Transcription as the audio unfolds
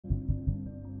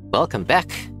Welcome back!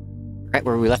 Right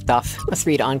where we left off, let's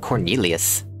read on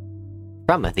Cornelius.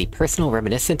 From the Personal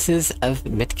Reminiscences of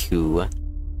Mitku.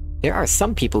 There are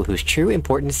some people whose true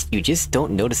importance you just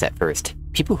don't notice at first.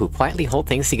 People who quietly hold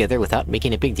things together without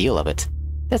making a big deal of it.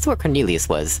 That's what Cornelius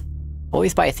was.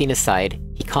 Always by Athena's side,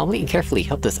 he calmly and carefully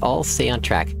helped us all stay on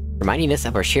track, reminding us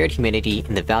of our shared humanity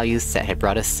and the values that had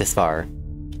brought us this far.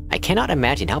 I cannot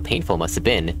imagine how painful it must have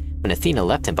been when Athena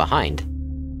left him behind.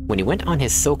 When he went on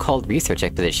his so-called research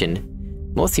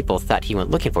expedition, most people thought he went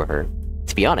looking for her.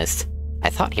 To be honest, I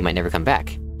thought he might never come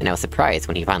back, and I was surprised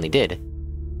when he finally did.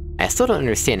 I still don't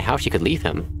understand how she could leave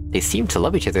him. They seemed to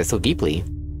love each other so deeply.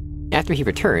 After he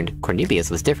returned, Cornelius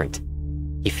was different.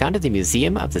 He founded the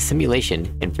Museum of the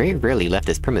Simulation and very rarely left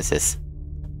his premises.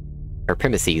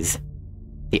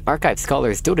 The archive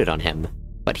scholars doted on him,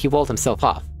 but he walled himself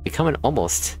off, becoming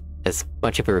almost as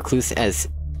much of a recluse as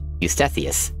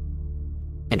Eustathius.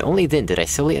 And only then did I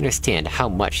slowly understand how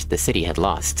much the city had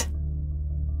lost.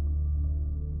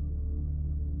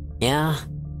 Yeah,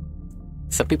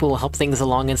 some people will help things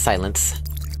along in silence.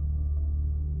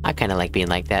 I kinda like being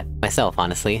like that myself,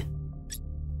 honestly.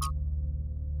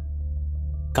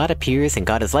 God appears and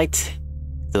God is light,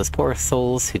 to those poor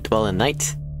souls who dwell in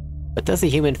night, but does the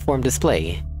human form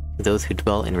display, to those who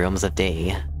dwell in realms of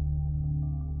day.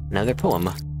 Another poem,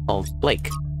 called Blake.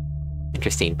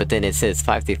 Interesting, but then it says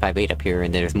 5358 up here,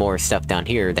 and there's more stuff down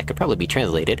here that could probably be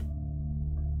translated.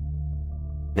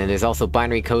 Then there's also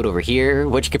binary code over here,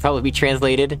 which could probably be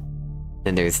translated.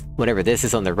 Then there's whatever this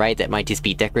is on the right that might just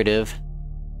be decorative.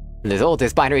 And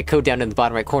there's binary code down in the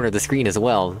bottom right corner of the screen as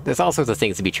well. There's all sorts of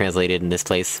things to be translated in this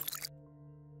place.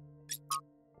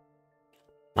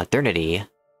 Modernity.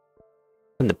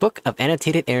 From the Book of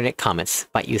Annotated Internet Comments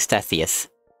by Eustathius.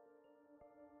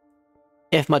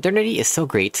 If modernity is so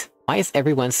great, why is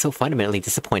everyone so fundamentally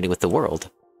disappointed with the world?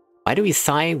 Why do we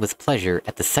sigh with pleasure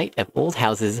at the sight of old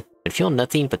houses and feel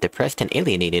nothing but depressed and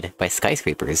alienated by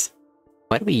skyscrapers?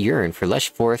 Why do we yearn for lush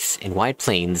forests and wide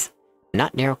plains,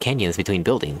 not narrow canyons between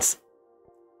buildings?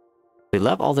 We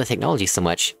love all the technology so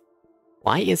much.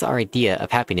 Why is our idea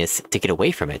of happiness to get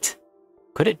away from it?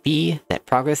 Could it be that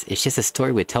progress is just a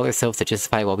story we tell ourselves to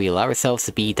justify while we allow ourselves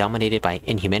to be dominated by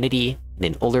inhumanity and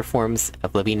in older forms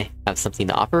of living have something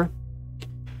to offer?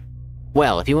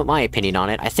 Well, if you want my opinion on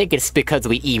it, I think it's because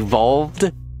we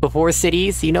evolved before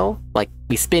cities, you know? Like,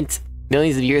 we spent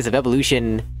millions of years of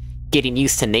evolution getting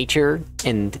used to nature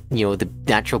and, you know, the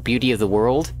natural beauty of the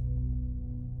world.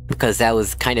 Because that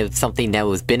was kind of something that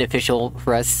was beneficial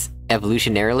for us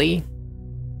evolutionarily.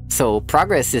 So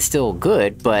progress is still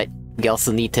good, but we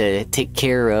also need to take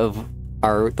care of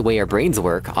the way our brains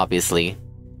work, obviously.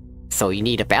 So you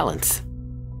need a balance.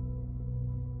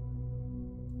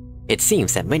 It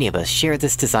seems that many of us share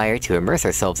this desire to immerse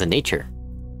ourselves in nature.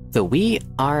 Though we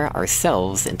are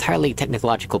ourselves entirely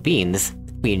technological beings,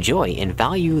 we enjoy and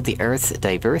value the Earth's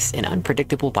diverse and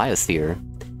unpredictable biosphere.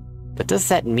 But does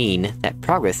that mean that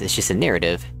progress is just a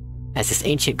narrative, as this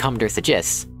ancient Commodore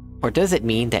suggests? Or does it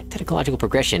mean that technological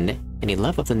progression and a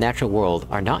love of the natural world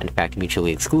are not in fact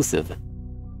mutually exclusive?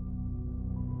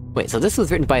 Wait, so this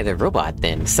was written by the robot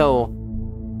then, so...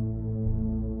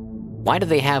 why do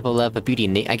they have a love of beauty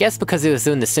in I guess because it was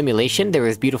in the simulation, there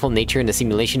was beautiful nature in the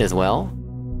simulation as well?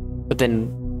 But then,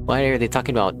 why are they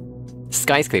talking about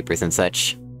skyscrapers and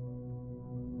such?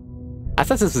 I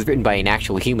thought this was written by an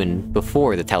actual human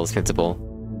before the Talos principle.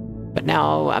 But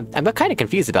now, I'm kind of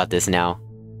confused about this now.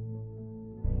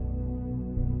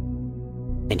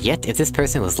 And yet, if this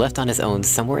person was left on his own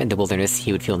somewhere in the wilderness,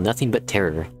 he would feel nothing but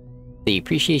terror. The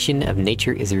appreciation of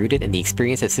nature is rooted in the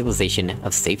experience of civilization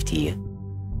of safety.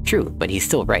 True, but he's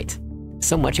still right.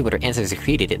 So much of what our ancestors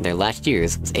created in their last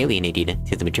years was alienated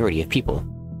to the majority of people.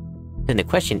 Then the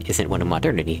question isn't one of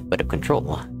modernity, but of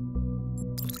control.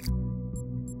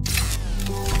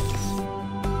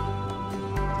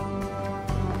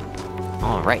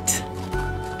 Alright.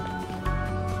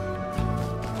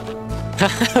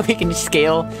 We can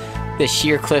scale the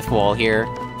sheer cliff wall here,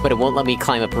 but it won't let me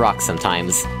climb up rocks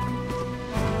sometimes.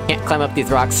 Can't climb up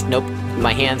these rocks, nope.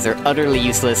 My hands are utterly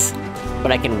useless.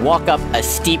 But I can walk up a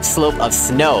steep slope of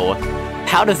snow.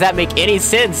 How does that make any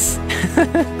sense?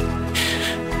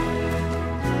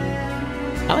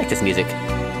 I like this music.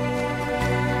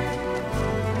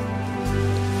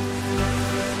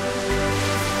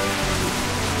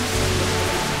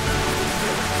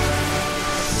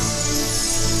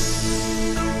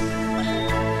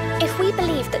 If we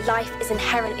believe that life is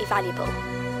inherently valuable,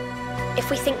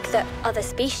 if we think that other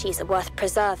species are worth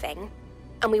preserving,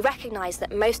 and we recognize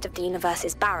that most of the universe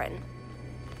is barren,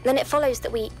 then it follows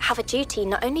that we have a duty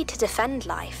not only to defend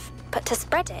life, but to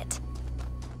spread it.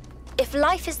 If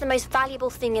life is the most valuable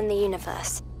thing in the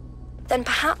universe, then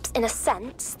perhaps, in a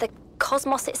sense, the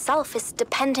cosmos itself is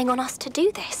depending on us to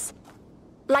do this.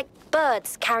 Like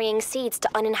birds carrying seeds to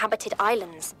uninhabited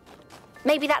islands.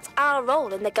 Maybe that's our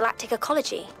role in the galactic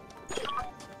ecology.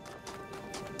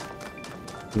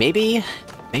 Maybe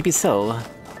so. I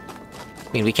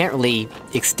mean, we can't really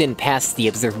extend past the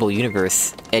observable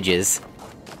universe edges.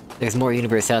 There's more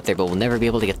universe out there, but we'll never be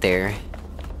able to get there.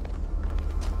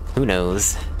 Who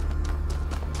knows?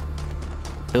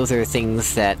 Those are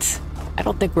things that I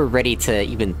don't think we're ready to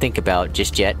even think about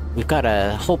just yet. We've got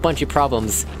a whole bunch of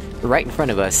problems right in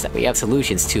front of us that we have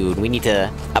solutions to, and we need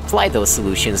to apply those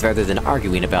solutions rather than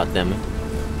arguing about them.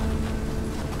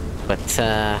 But,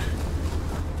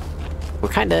 we're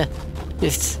kinda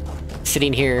just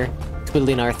sitting here,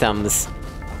 twiddling our thumbs,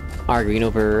 arguing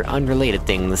over unrelated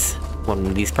things,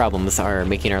 when these problems are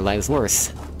making our lives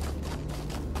worse.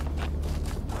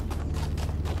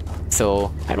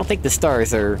 So, I don't think the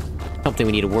stars are something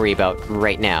we need to worry about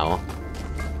right now.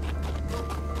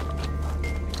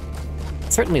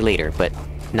 Certainly later, but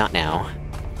not now.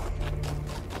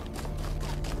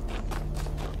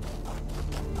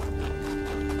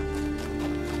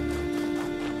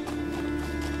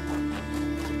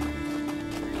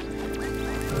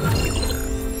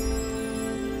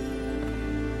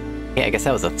 Yeah, I guess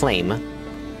that was a flame.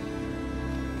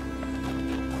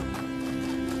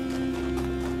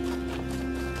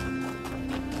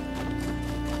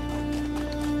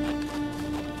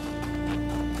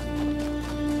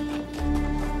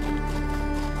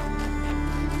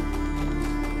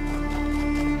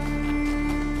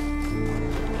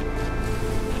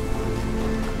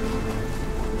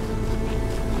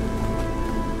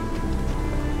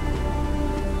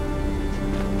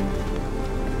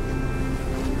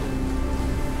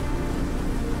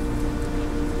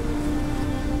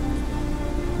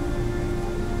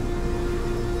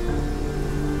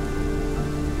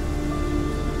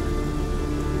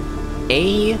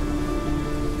 A,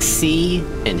 C,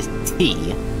 and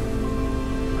T.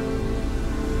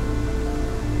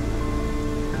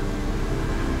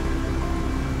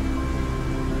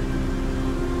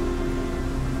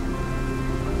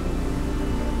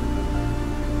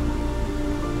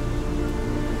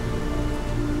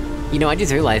 You know, I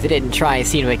just realized I didn't try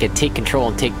seeing if I could take control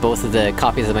and take both of the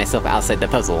copies of myself outside the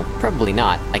puzzle. Probably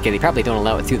not. Like, they probably don't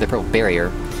allow it through the purple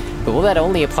barrier. But will that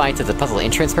only apply to the puzzle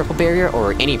entrance purple barrier,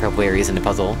 or any purple areas in the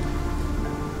puzzle?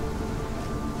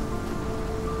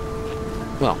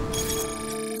 Well,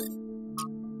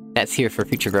 that's here for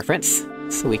future reference,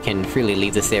 so we can freely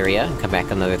leave this area and come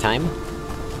back another time.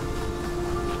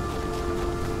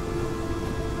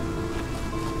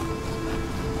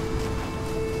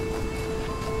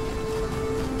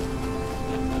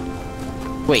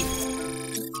 Wait.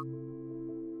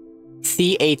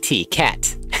 C-A-T,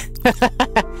 cat.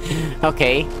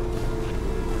 Okay.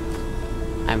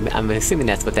 I'm assuming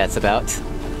that's what that's about.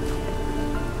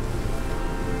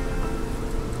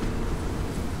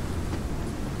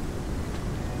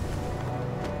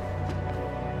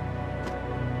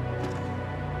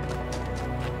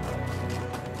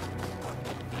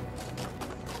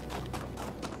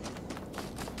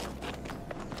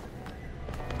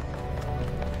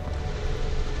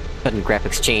 Sudden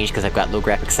graphics change because I've got low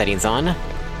graphics settings on.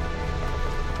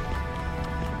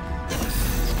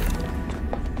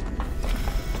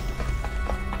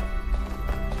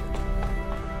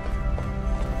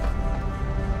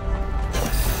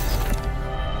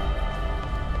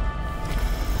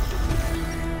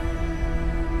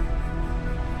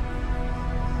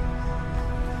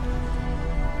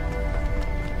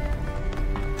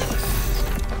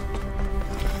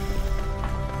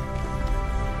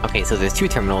 Okay, so there's two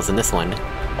terminals in this one.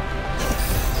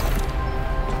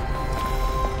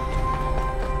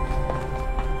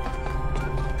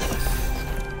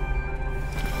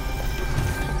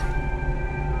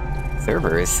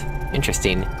 Servers?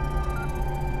 Interesting.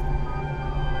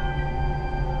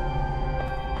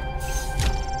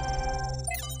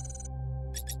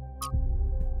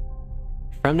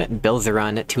 From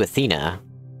Belzeron to Athena.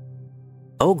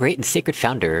 O great and sacred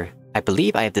founder, I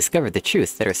believe I have discovered the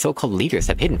truth that our so-called leaders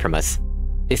have hidden from us.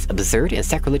 This absurd and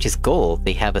sacrilegious goal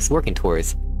they have us working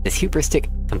towards, this hubristic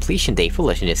completion day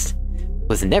foolishness,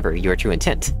 was never your true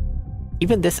intent.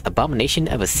 Even this abomination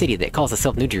of a city that calls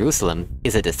itself New Jerusalem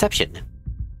is a deception.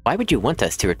 Why would you want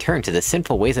us to return to the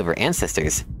sinful ways of our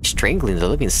ancestors, strangling the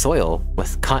living soil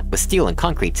with steel and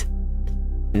concrete?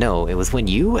 No, it was when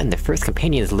you and the first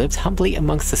companions lived humbly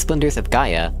amongst the splendors of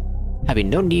Gaia, having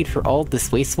no need for all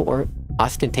this wasteful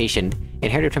ostentation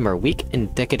inherited from our weak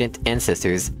and decadent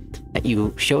ancestors, that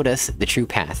you showed us the true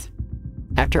path.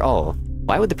 After all,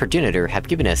 Why would the progenitor have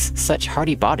given us such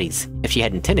hardy bodies if she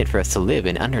had intended for us to live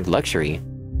in unearned luxury?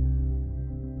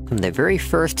 From the very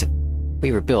first,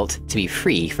 we were built to be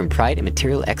free from pride and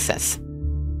material excess.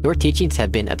 Your teachings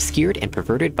have been obscured and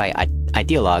perverted by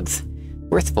ideologues,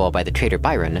 worst of all by the traitor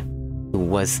Byron, who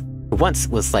once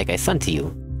was like a son to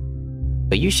you.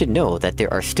 But you should know that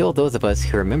there are still those of us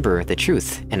who remember the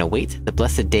truth and await the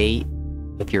blessed day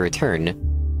of your return,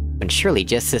 when surely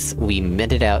justice will be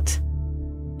meted out,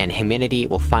 and humanity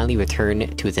will finally return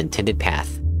to its intended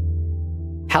path.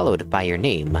 Hallowed by your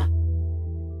name,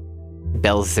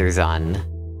 Belzerzon. I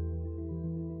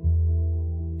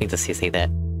think that's how you say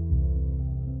that.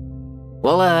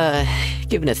 Well,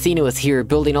 given Athena was here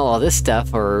building all this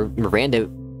stuff, or Miranda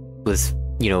was,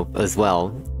 you know, as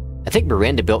well. I think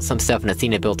Miranda built some stuff and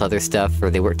Athena built other stuff, or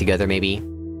they worked together maybe.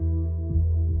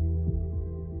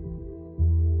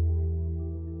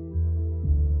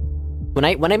 When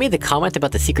I made the comment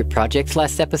about the secret project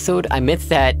last episode, I meant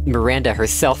that Miranda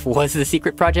herself was the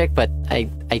secret project, but I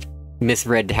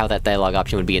misread how that dialogue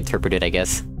option would be interpreted, I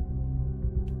guess.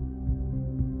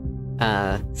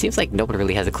 Seems like nobody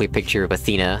really has a clear picture of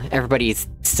Athena. Everybody's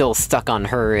still stuck on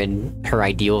her and her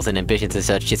ideals and ambitions and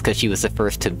such just because she was the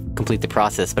first to complete the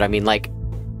process, but I mean, like,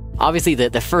 obviously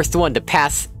the first one to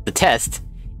pass the test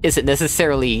isn't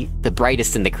necessarily the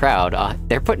brightest in the crowd.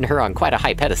 They're putting her on quite a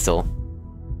high pedestal.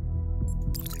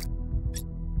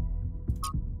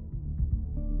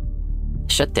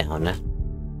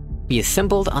 Shutdown. We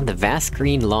assembled on the vast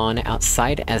green lawn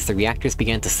outside as the reactors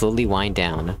began to slowly wind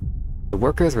down. The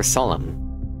workers were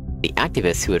solemn. The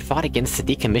activists who had fought against the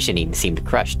decommissioning seemed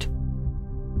crushed.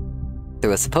 There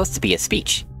was supposed to be a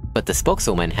speech, but the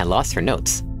spokeswoman had lost her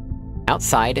notes.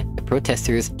 Outside, the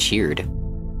protesters cheered.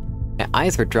 My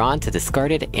eyes were drawn to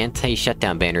discarded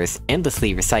anti-shutdown banners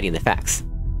endlessly reciting the facts.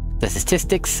 The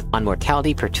statistics on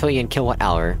mortality per trillion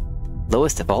kilowatt-hour,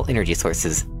 lowest of all energy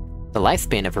sources. The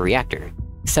lifespan of a reactor,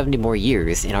 70 more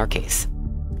years in our case.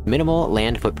 Minimal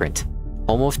land footprint,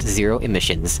 almost zero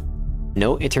emissions,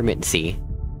 no intermittency.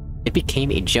 It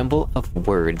became a jumble of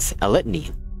words, a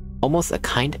litany, almost a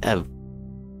kind of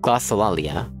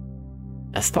glossolalia.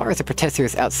 As far as the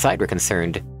protesters outside were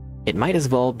concerned, it might as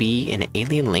well be an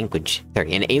alien language,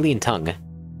 an alien tongue.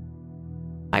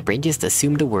 My brain just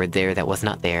assumed a word there that was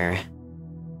not there.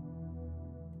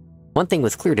 One thing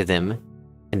was clear to them,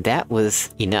 and that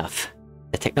was enough.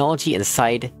 The technology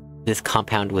inside this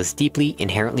compound was deeply,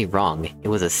 inherently wrong. It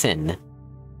was a sin.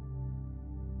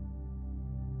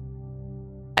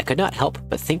 I could not help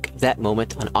but think of that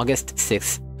moment on August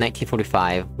 6,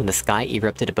 1945, when the sky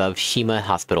erupted above Shima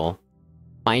Hospital.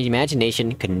 My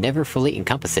imagination could never fully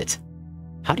encompass it.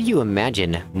 How do you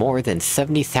imagine more than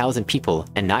 70,000 people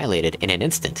annihilated in an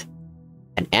instant?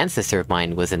 An ancestor of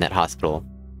mine was in that hospital.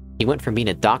 He went from being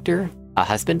a doctor, a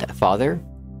husband, a father,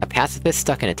 a pacifist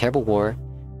stuck in a terrible war,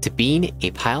 to being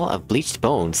a pile of bleached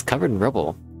bones covered in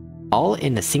rubble, all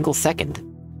in a single second.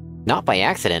 Not by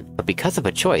accident, but because of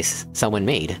a choice someone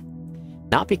made.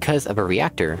 Not because of a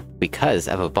reactor, because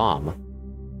of a bomb.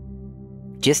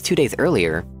 Just 2 days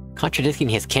earlier, contradicting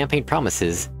his campaign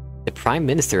promises, the Prime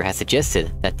Minister has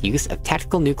suggested that the use of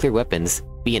tactical nuclear weapons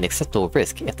be an acceptable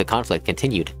risk if the conflict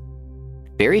continued.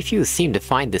 Very few seemed to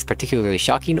find this particularly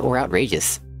shocking or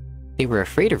outrageous. They were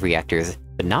afraid of reactors,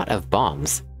 but not of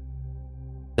bombs.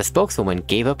 The spokeswoman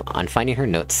gave up on finding her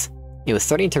notes. It was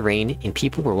starting to rain and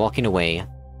people were walking away.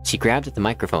 She grabbed the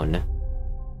microphone.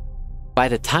 "By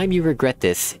the time you regret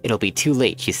this, it'll be too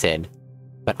late," she said.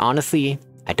 "But honestly,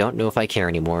 I don't know if I care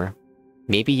anymore.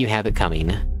 Maybe you have it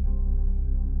coming."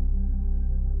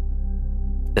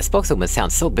 The spokeswoman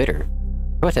sounds so bitter.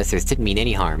 Protesters didn't mean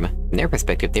any harm. From their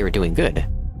perspective, they were doing good.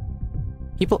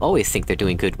 People always think they're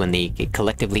doing good when they get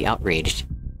collectively outraged.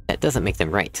 That doesn't make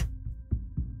them right.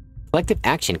 Collective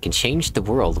action can change the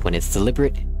world when it's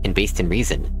deliberate and based in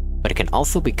reason, but it can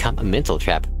also become a mental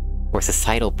trap or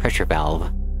societal pressure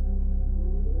valve.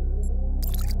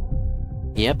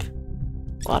 Yep,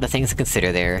 a lot of things to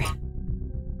consider there.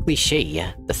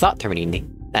 Cliché, the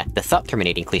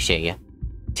thought-terminating cliché,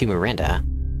 to Miranda.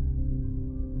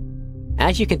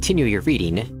 As you continue your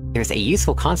reading, there's a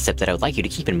useful concept that I would like you to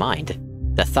keep in mind.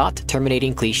 The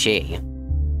thought-terminating cliché.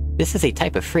 This is a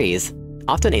type of phrase,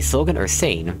 often a slogan or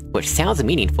saying, which sounds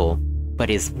meaningful, but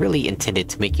is really intended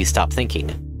to make you stop thinking.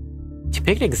 To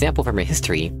pick an example from our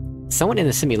history, someone in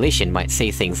a simulation might say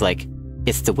things like,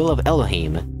 "It's the will of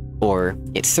Elohim," or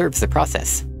 "It serves the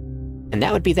process." And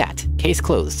that would be that, case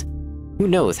closed. Who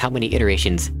knows how many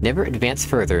iterations never advance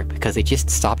further because they just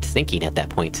stopped thinking at that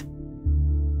point.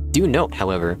 Do note,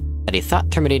 however, that a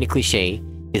thought-terminating cliché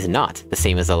is not the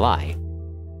same as a lie.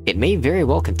 It may very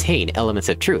well contain elements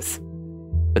of truth.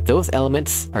 but those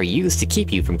elements are used to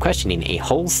keep you from questioning a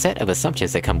whole set of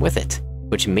assumptions that come with it,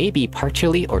 which may be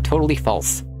partially or totally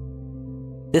false.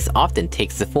 This often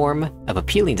takes the form of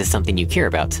appealing to something you care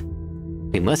about.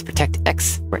 We must protect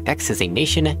X, where X is a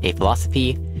nation, a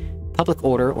philosophy, public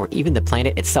order, or even the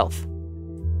planet itself.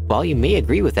 While you may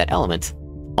agree with that element,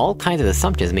 all kinds of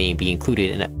assumptions may be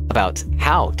included about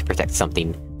how to protect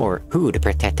something, or who to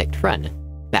protect it from.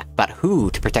 About who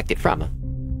to protect it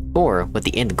from, or what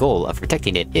the end goal of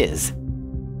protecting it is.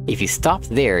 If you stop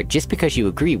there just because you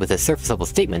agree with a surface-level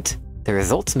statement, the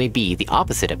results may be the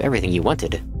opposite of everything you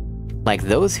wanted. Like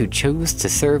those who chose to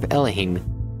serve Elohim,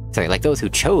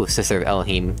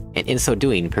 and in so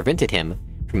doing prevented him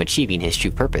from achieving his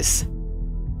true purpose.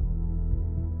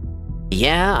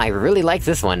 Yeah, I really like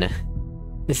this one.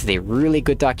 This is a really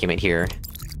good document here.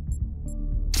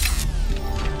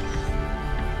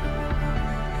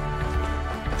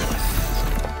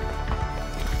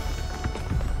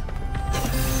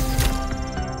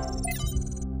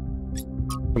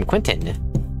 From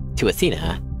Quentin to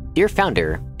Athena. Dear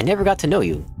Founder, I never got to know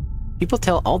you. People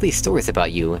tell all these stories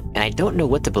about you, and I don't know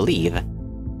what to believe.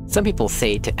 Some people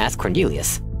say to ask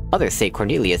Cornelius. Others say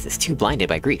Cornelius is too blinded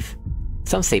by grief.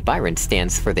 Some say Byron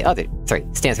stands for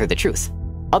the truth.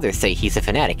 Others say he's a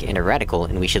fanatic and a radical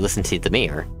and we should listen to the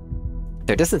mayor.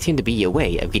 There doesn't seem to be a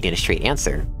way of getting a straight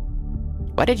answer.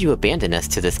 Why did you abandon us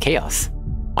to this chaos?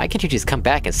 Why can't you just come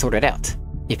back and sort it out?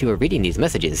 If you were reading these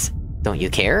messages, don't you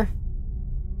care?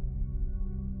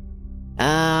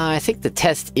 I think the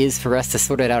test is for us to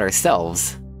sort it out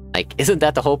ourselves. Like, isn't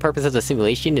that the whole purpose of the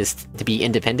simulation, is to be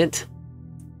independent?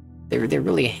 They're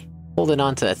really holding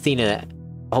on to Athena,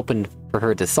 hoping for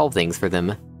her to solve things for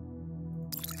them.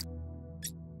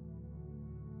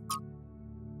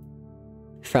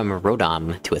 From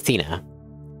Rodom to Athena.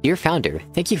 Dear Founder,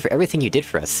 thank you for everything you did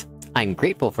for us. I'm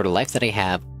grateful for the life that I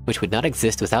have, which would not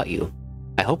exist without you.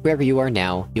 I hope wherever you are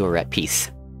now, you are at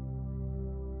peace.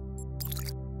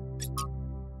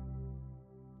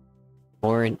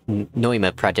 More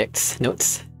Noima projects.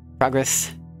 Notes.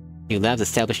 Progress. New labs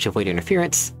established to avoid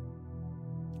interference.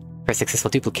 For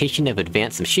successful duplication of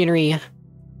advanced machinery.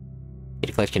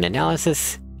 Data collection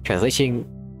analysis. Translation.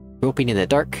 Groping in the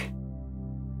dark.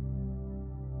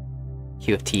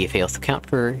 QFT fails to account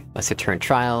for. Must return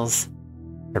trials.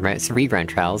 Or rerun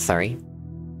trials, sorry.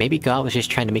 Maybe God was just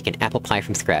trying to make an apple pie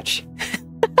from scratch.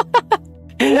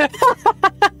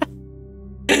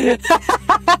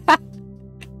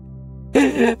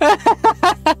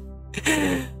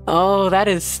 Oh, that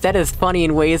is funny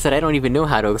in ways that I don't even know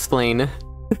how to explain.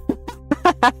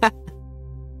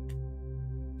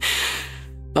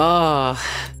 Oh,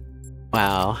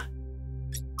 wow.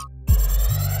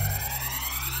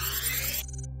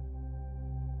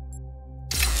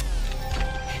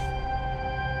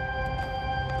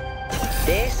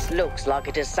 This looks like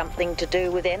it has something to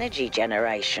do with energy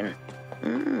generation.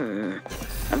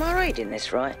 Am I reading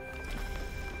this right?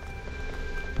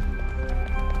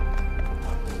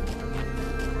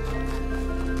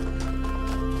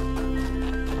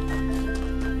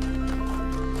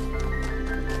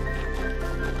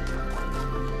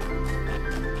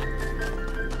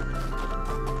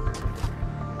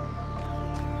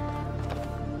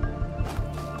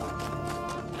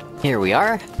 Here we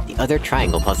are, the other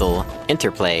triangle puzzle,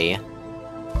 Interplay.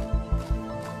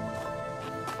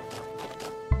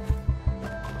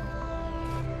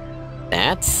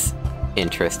 That's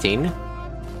interesting.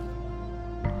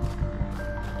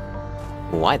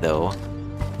 Why though?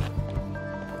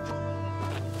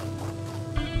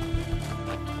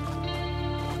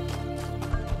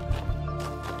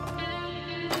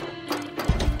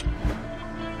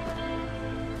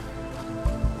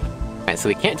 Alright, so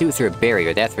we can't do it through a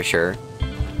barrier, that's for sure.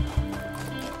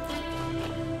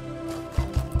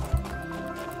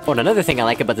 Oh, and another thing I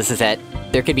like about this is that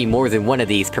there could be more than one of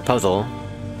these per puzzle.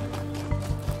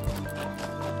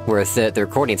 Whereas the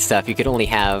recording stuff, you could only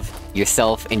have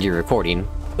yourself and your recording.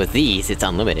 With these, it's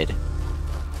unlimited.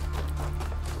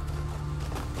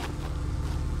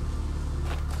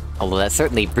 Although that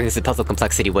certainly brings the puzzle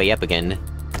complexity way up again.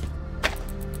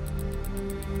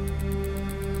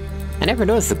 I never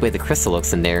noticed the way the crystal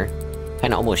looks in there.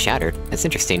 Kinda almost shattered. That's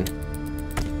interesting.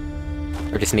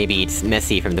 Or just maybe it's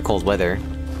messy from the cold weather.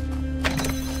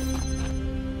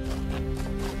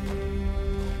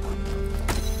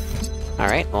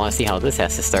 Alright, well, let's see how this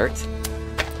has to start.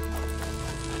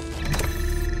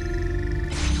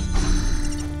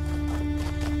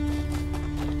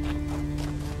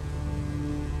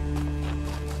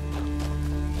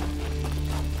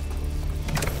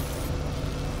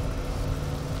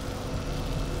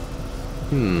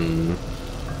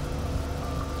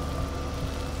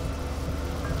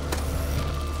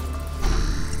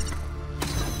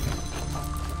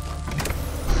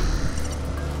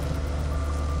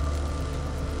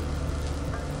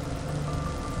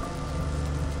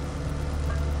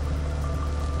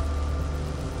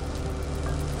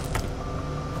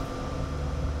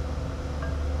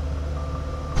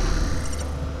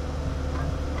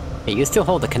 Yeah, you still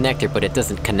hold the connector, but it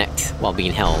doesn't connect while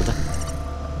being held.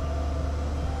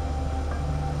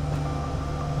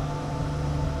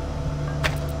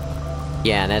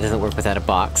 Yeah, and that doesn't work without a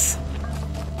box.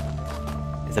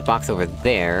 There's a box over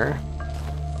there.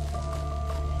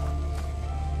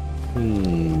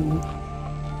 Ooh.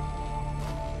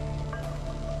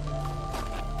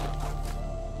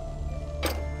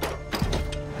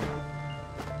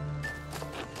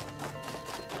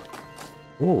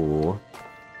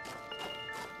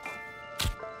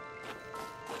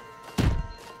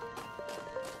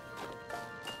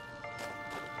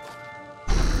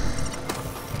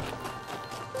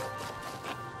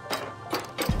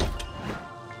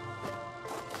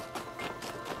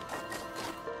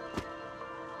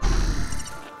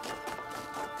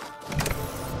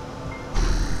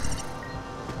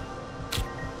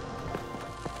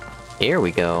 Here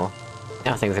we go.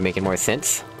 Now things are making more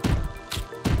sense.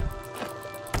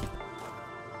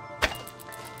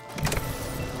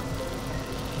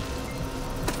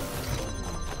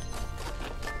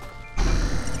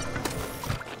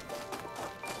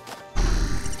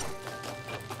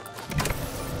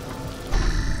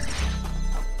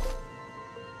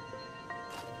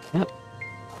 Yep.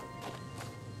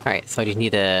 Alright, so I just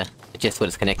need to adjust what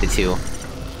it's connected to.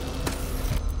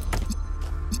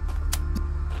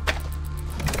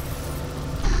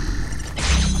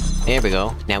 There we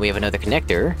go. Now we have another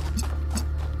connector.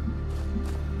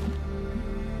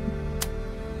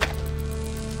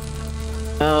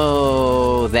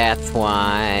 Oh, that's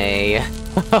why.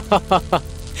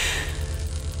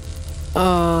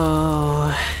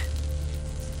 Oh.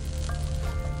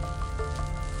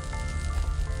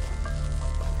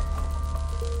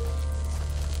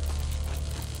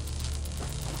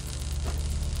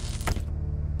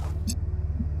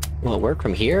 Will it work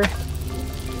from here?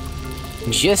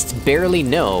 Just barely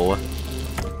no.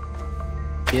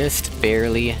 Just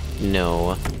barely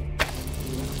no.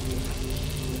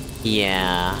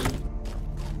 Yeah.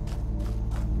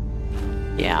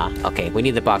 Yeah, okay, we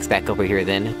need the box back over here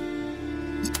then.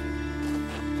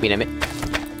 I mean,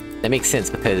 that makes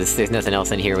sense because there's nothing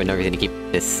else in here with no reason to keep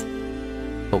this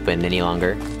open any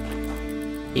longer.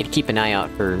 You need to keep an eye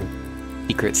out for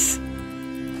secrets.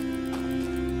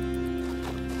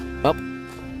 Well.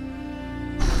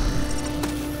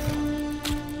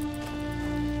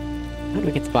 How do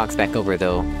we get the box back over,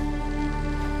 though?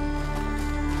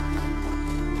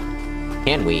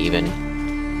 Can we, even?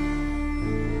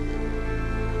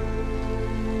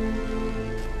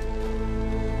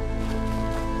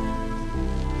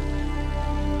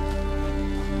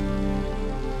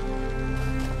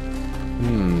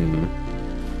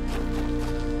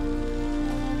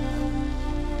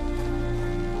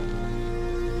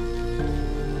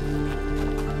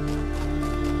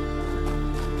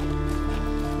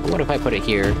 What if I put it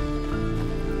here?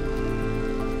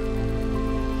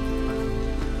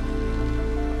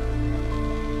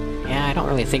 Yeah, I don't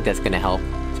really think that's gonna help,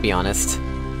 to be honest.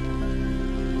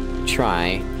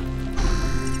 Try.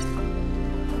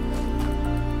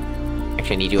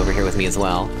 Actually, I need you over here with me as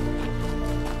well.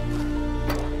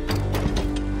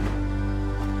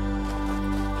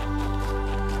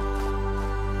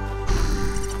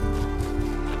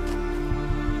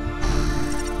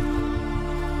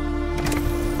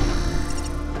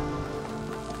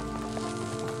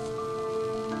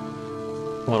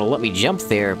 Well, it'll let me jump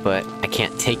there, but I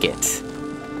can't take it.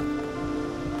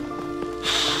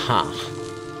 Huh.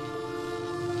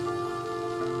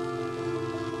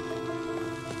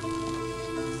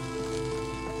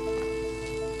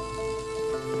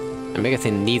 I'm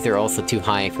guessing these are also too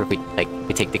high for if we, like,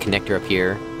 we take the connector up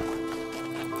here.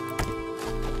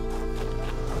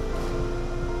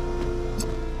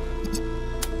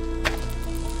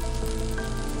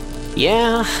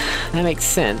 Yeah, that makes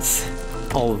sense.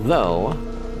 Although...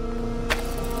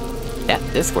 yeah,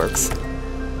 this works.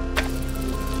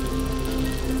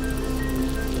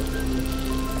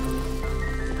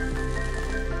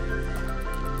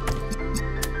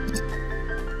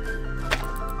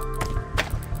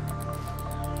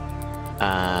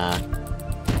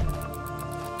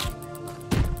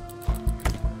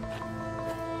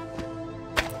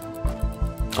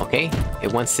 Okay,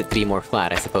 it wants it to be more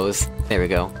flat, I suppose. There we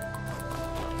go.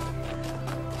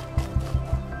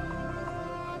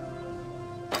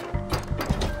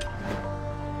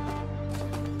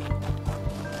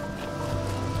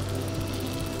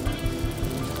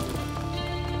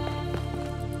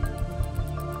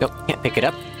 Nope, can't pick it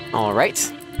up.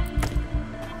 Alright.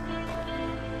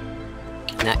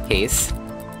 In that case...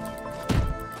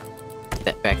 put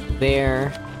that back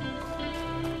there...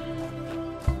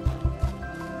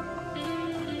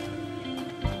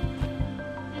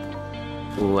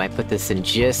 Ooh, I put this in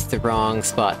just the wrong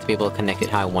spot to be able to connect it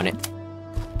how I want it.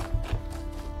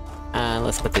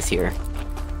 Let's put this here.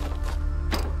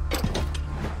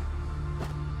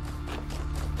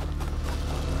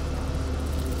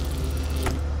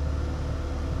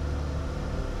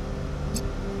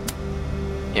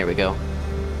 There we go.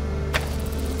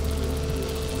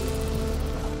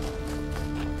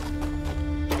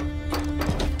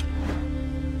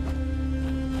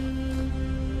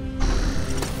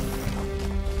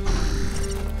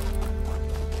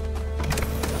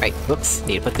 Right, whoops,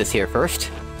 need to put this here first.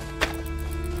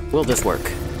 Will this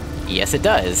work? Yes, it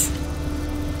does!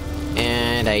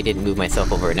 And I didn't move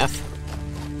myself over enough.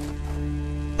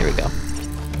 There we go.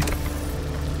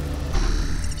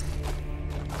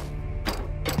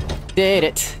 Did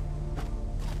it!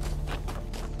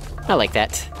 I like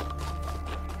that.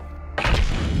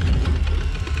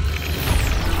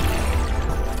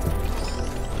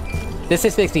 This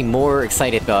just makes me more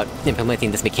excited about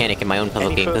implementing this mechanic in my own puzzle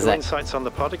game, because Any further insights on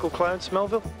the particle clouds,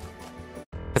 Melville?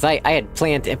 Because I had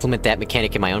planned to implement that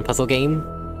mechanic in my own puzzle game,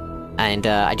 and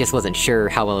I just wasn't sure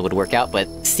how well it would work out, but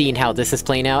seeing how this is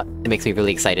playing out, it makes me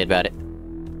really excited about it.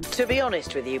 To be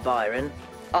honest with you, Byron,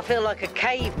 I feel like a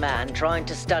caveman trying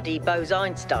to study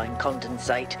Bose-Einstein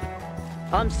condensate.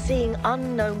 I'm seeing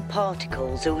unknown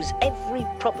particles whose every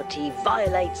property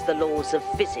violates the laws of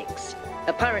physics,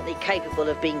 apparently capable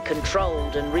of being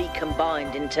controlled and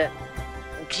recombined into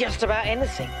just about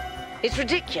anything. It's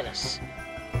ridiculous.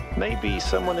 Maybe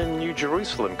someone in New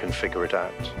Jerusalem can figure it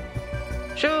out.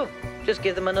 Sure, just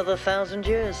give them another 1,000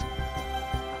 years.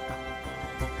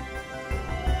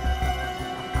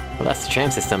 Well, that's the tram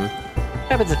system. What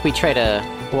happens if we try to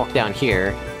walk down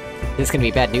here? Is this gonna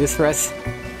be bad news for us?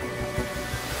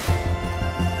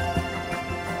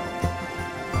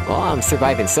 Well, I'm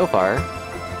surviving so far.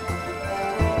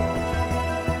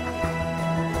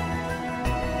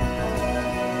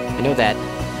 I know that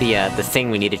the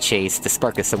thing we need to chase, the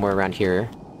spark, is somewhere around here.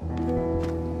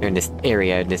 Or in this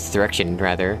area, in this direction,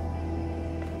 rather.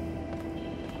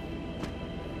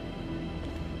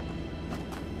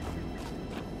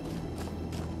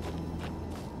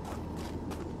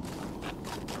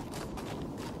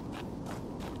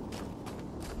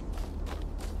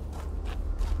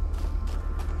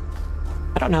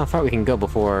 I don't know how far we can go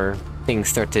before things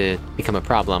start to become a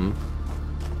problem.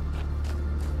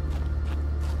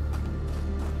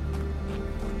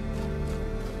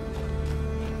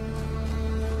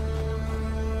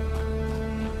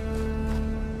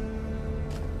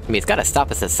 I mean, it's gotta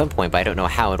stop us at some point, but I don't know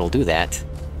how it'll do that.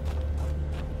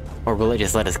 Or will it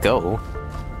just let us go?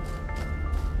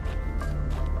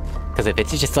 Because if it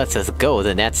just lets us go,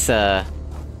 then that's a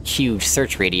huge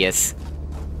search radius.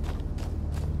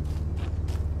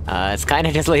 It's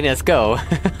kinda just letting us go.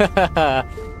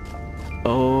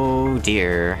 Oh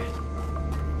dear.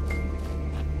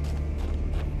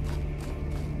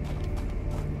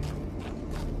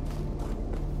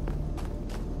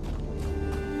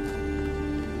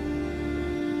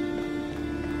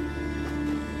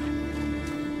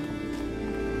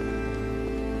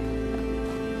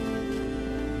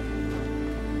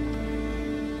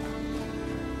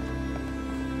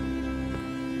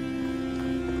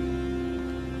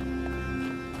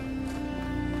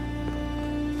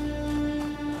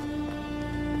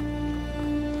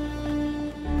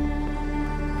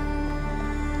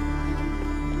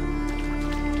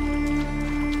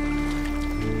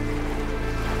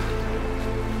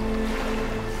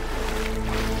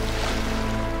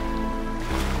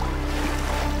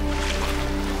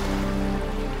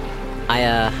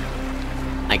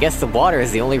 I guess the water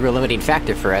is the only real limiting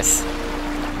factor for us.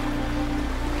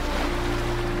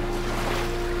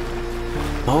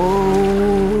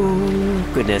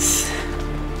 Oh, goodness.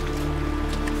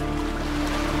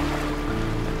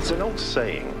 There's an old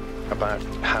saying about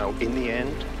how, in the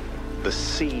end, the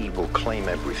sea will claim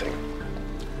everything.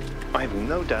 I have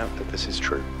no doubt that this is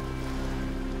true.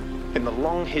 In the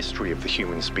long history of the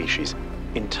human species,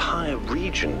 entire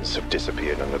regions have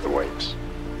disappeared under the waves.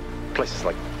 Places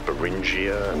like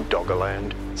Beringia and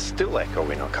Doggerland still echo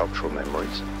in our cultural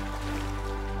memories.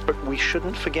 But we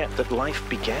shouldn't forget that life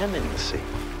began in the sea.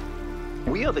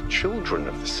 We are the children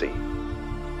of the sea.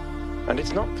 And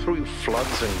it's not through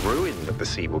floods and ruin that the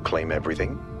sea will claim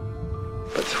everything,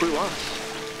 but through us.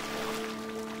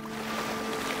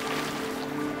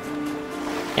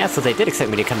 Yeah, so they did expect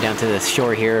me to come down to the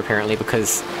shore here, apparently,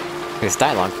 because there's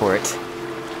dialogue for it.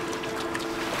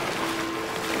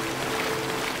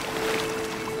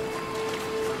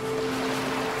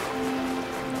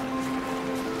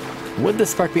 Would the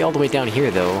spark be all the way down here,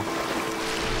 though?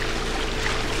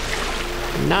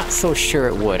 Not so sure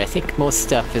it would. I think most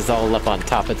stuff is all up on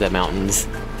top of the mountains.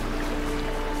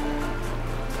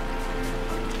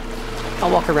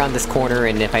 I'll walk around this corner,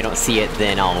 and if I don't see it,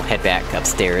 then I'll head back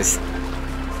upstairs.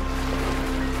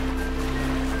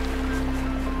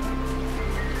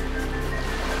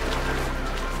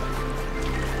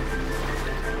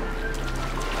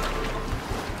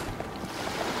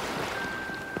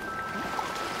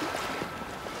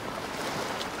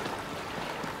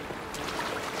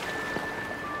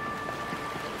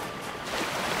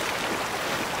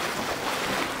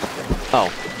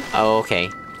 Oh, okay.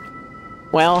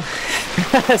 Well,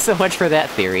 so much for that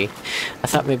theory. I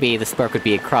thought maybe the spark would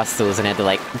be across those and I had to,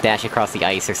 like, dash across the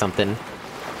ice or something.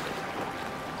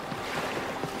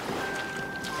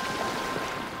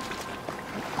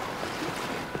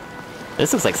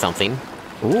 This looks like something.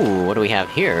 Ooh, what do we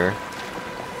have here?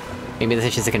 Maybe this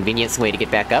is just a convenient way to get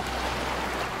back up?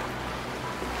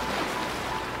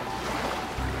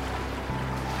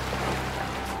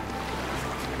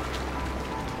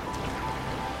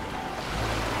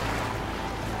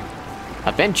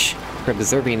 A bench for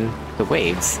observing the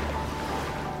waves.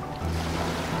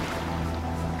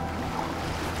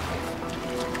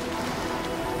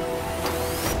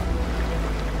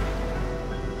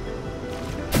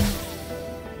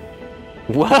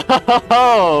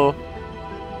 Whoa!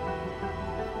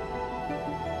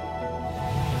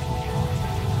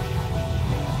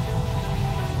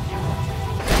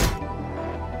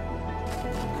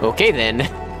 Okay then.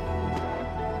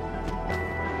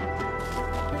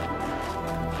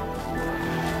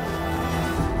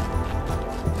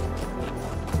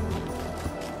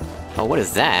 Oh, what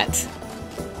is that?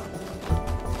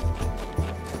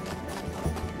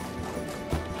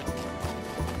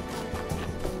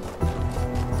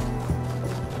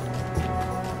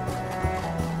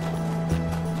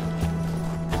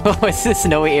 Oh, it's the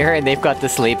snowy air and they've got the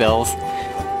sleigh bells.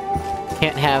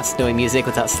 Can't have snowy music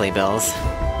without sleigh bells.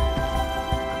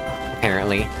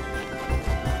 Apparently.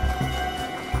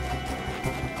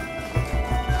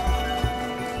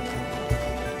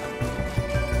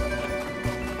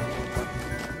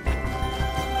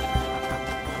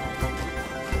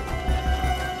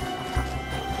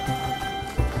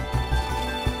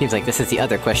 Seems like this is the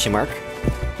other question mark.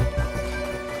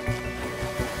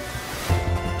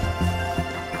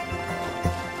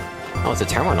 Oh, it's a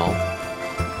terminal.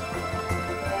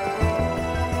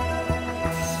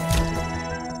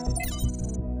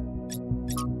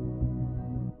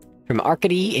 From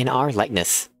Arcady in Our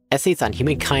Likeness, Essays on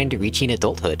Humankind Reaching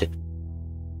Adulthood.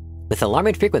 With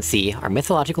alarming frequency, our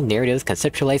mythological narratives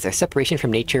conceptualize our separation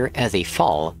from nature as a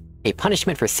fall, a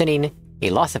punishment for sinning, a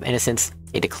loss of innocence,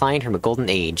 a decline from a golden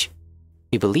age.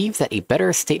 We believe that a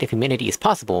better state of humanity is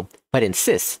possible, but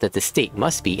insist that the state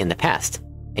must be in the past,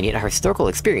 and yet our historical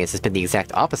experience has been the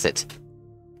exact opposite.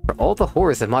 For all the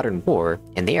horrors of modern war,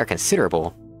 and they are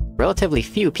considerable, relatively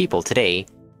few people today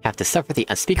have to suffer the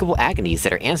unspeakable agonies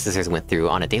that our ancestors went through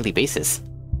on a daily basis.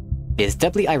 It is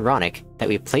doubly ironic that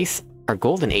we place our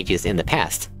golden ages in the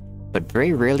past, but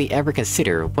very rarely ever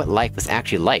consider what life was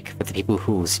actually like for the people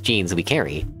whose genes we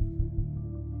carry.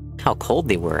 How cold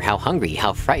they were, how hungry,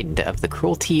 how frightened of the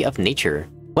cruelty of nature,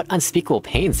 what unspeakable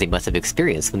pains they must have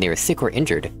experienced when they were sick or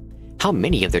injured, how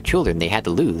many of their children they had to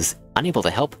lose, unable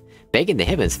to help, begging the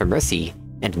heavens for mercy,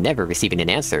 and never receiving an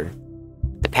answer.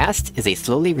 The past is a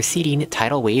slowly receding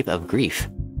tidal wave of grief.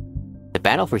 The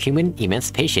battle for human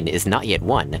emancipation is not yet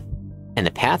won, and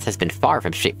the path has been far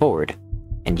from straightforward.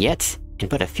 And yet, in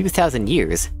but a few thousand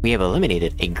years, we have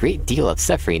eliminated a great deal of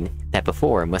suffering that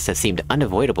before must have seemed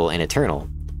unavoidable and eternal.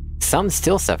 Some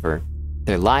still suffer,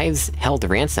 their lives held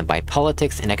ransom by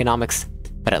politics and economics,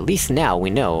 but at least now we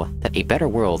know that a better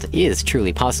world is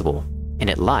truly possible, and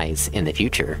it lies in the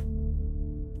future.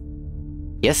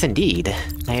 Yes, indeed.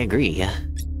 I agree.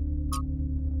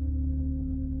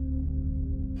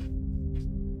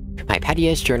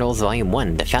 Hypatia's Journals Volume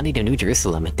 1, The Founding of New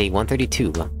Jerusalem, Day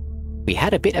 132. We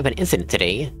had a bit of an incident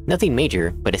today, nothing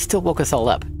major, but it still woke us all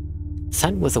up.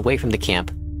 Sun was away from the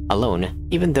camp, alone,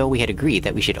 even though we had agreed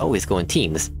that we should always go in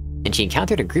teams, and she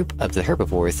encountered a group of the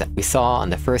herbivores that we saw on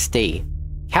the first day.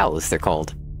 Cows, they're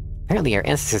called. Apparently our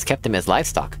ancestors kept them as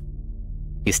livestock.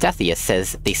 Eustathius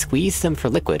says they squeezed them for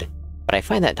liquid, but I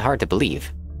find that hard to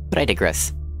believe. But I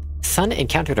digress. Sun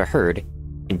encountered a herd,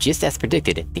 and just as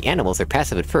predicted, the animals are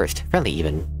passive at first, friendly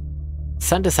even.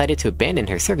 Sun decided to abandon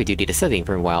her serving duty to Southern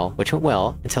for a while, which went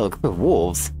well until a group of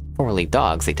wolves, formerly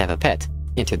dogs like to have a pet,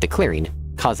 entered the clearing,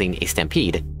 causing a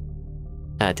stampede.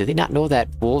 Did they not know that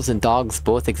wolves and dogs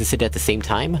both existed at the same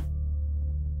time?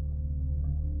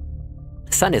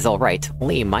 Sun is alright,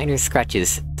 only minor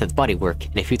scratches to the bodywork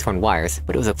and a few torn wires,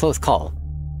 but it was a close call.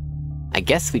 I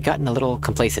guess we've gotten a little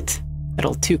complacent. A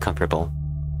little too comfortable.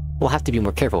 We'll have to be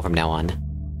more careful from now on.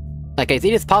 Like, it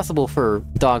is possible for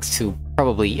dogs to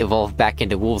probably evolve back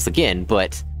into wolves again,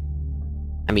 but...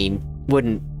 I mean,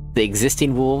 wouldn't the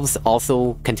existing wolves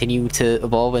also continue to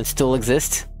evolve and still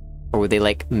exist? Or would they,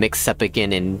 like, mix up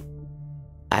again and...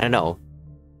 I don't know.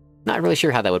 Not really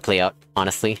sure how that would play out,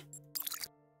 honestly.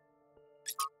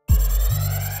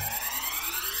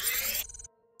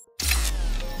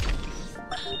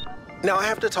 Now I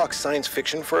have to talk science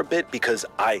fiction for a bit because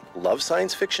I love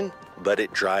science fiction, but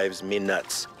it drives me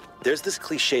nuts. There's this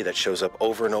cliche that shows up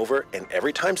over and over, and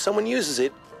every time someone uses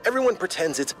it, everyone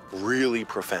pretends it's really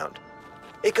profound.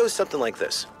 It goes something like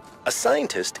this. A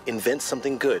scientist invents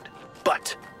something good,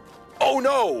 but, oh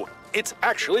no, it's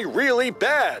actually really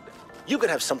bad. You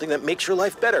could have something that makes your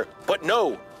life better, but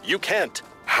no, you can't.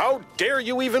 How dare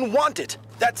you even want it?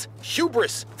 That's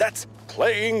hubris. That's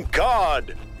playing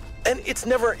God. And it's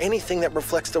never anything that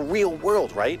reflects the real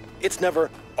world, right? It's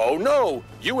never, oh no,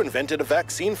 you invented a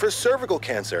vaccine for cervical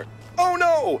cancer. Oh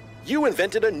no, you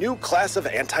invented a new class of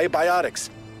antibiotics.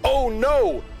 Oh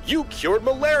no, you cured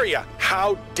malaria.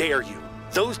 How dare you?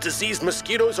 Those diseased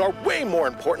mosquitoes are way more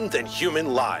important than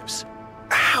human lives.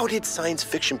 How did science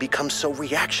fiction become so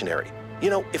reactionary?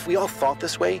 You know, if we all thought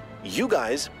this way, you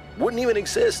guys wouldn't even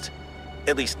exist.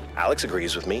 At least Alex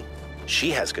agrees with me.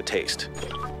 She has good taste.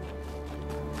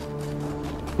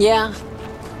 Yeah,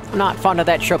 I'm not fond of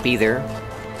that trope either,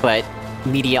 but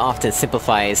media often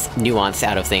simplifies nuance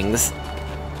out of things.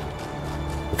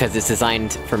 Because it's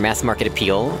designed for mass market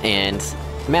appeal, and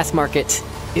mass market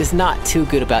is not too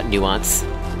good about nuance.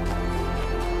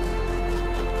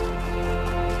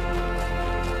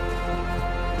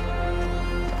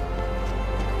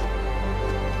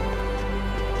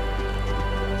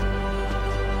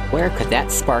 Where could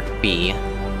that spark be?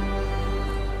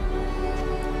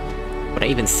 Would I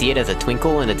even see it as a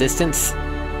twinkle in the distance?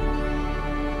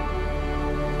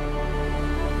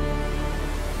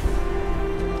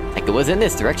 Like, it was in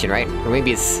this direction, right? Or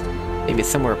maybe it's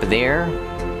somewhere up there,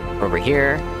 or over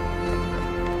here.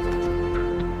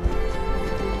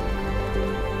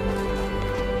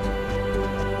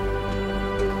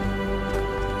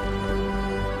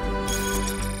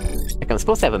 Like, I'm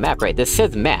supposed to have a map, right? This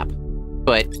says map,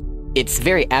 but it's a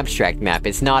very abstract map.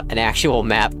 It's not an actual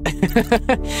map.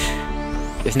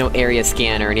 There's no area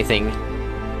scan or anything.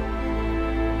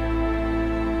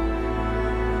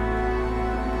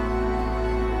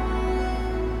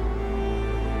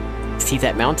 See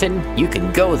that mountain? You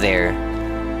can go there.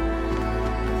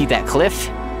 See that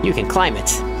cliff? You can climb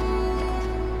it.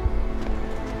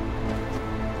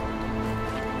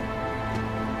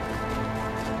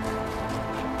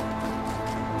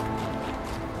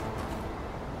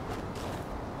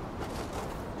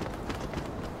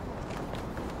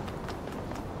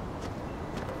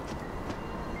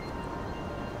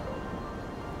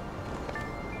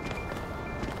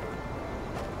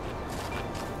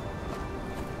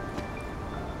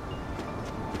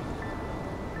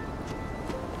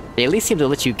 They at least seem to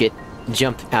let you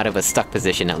jump out of a stuck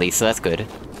position at least, so that's good.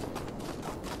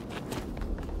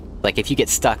 Like, if you get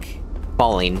stuck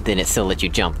falling, then it still lets you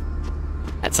jump.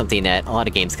 That's something that a lot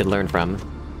of games could learn from.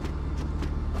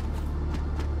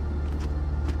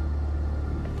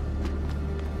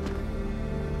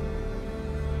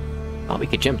 Oh, we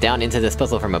could jump down into this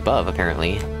puzzle from above,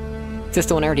 apparently. Is this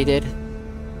the one I already did?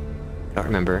 I don't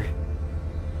remember.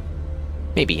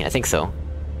 Maybe, I think so.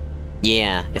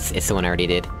 Yeah, it's the one I already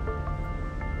did.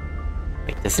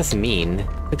 Wait, does this mean...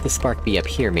 Could the spark be up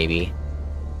here, maybe?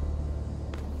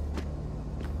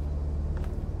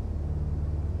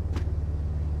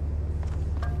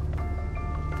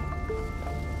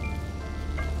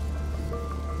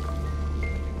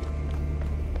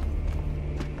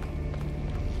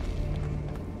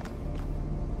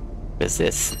 What is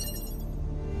this?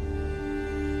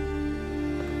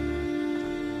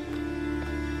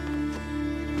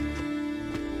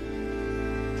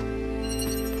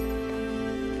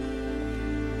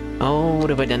 Oh, what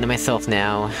have I done to myself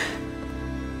now?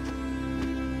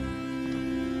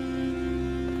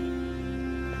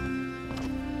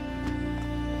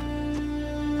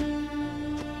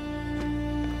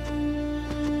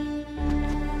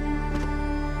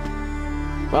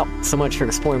 Well, so much for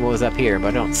exploring what was up here, but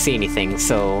I don't see anything,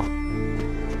 so...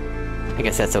 I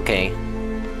guess that's okay.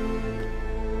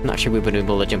 I'm not sure we would be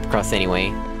able to jump across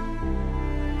anyway.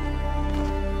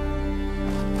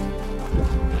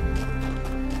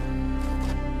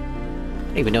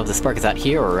 I don't even know if the spark is out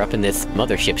here or up in this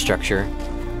mothership structure.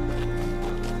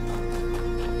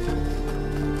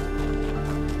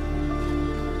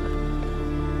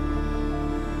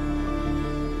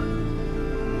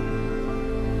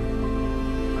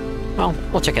 Well,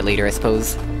 we'll check it later, I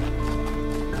suppose.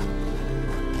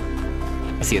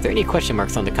 Let's see, are there any question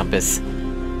marks on the compass?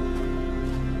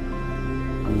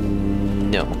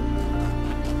 No.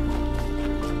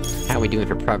 How are we doing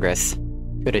for progress?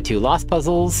 2 out of 2 lost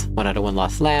puzzles, 1 out of 1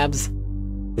 lost labs,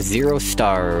 0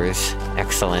 stars.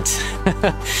 Excellent.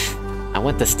 I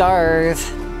want the stars!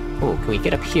 Oh, can we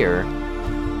get up here?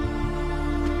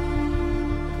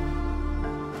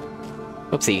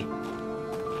 Oopsie.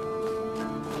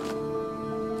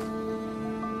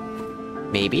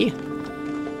 Maybe?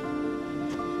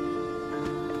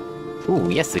 Ooh,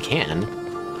 yes we can.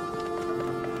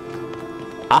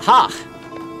 Aha!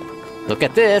 Look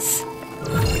at this!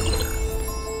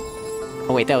 Oh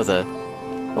wait, that was a...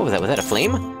 What was that? Was that a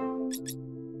flame?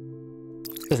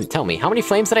 Doesn't tell me. How many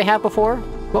flames did I have before?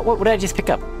 What did I just pick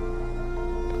up?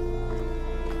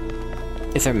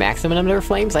 Is there a maximum number of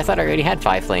flames? I thought I already had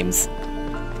 5 flames.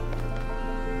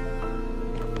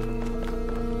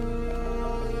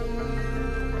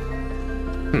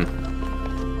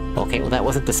 Okay, well that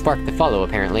wasn't the spark to follow,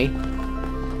 apparently.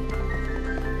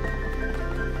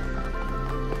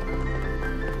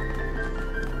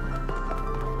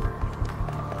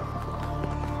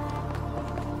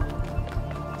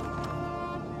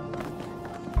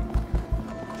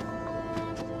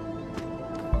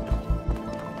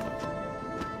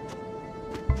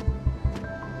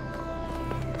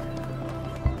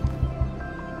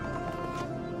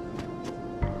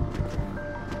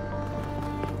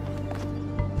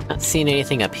 Not seeing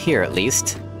anything up here, at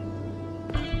least.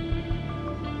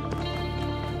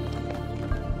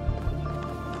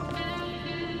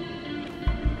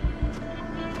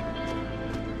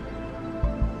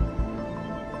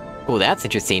 Oh, that's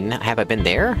interesting. Have I been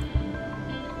there?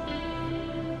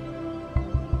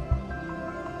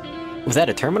 Was that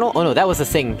a terminal? Oh no, that was the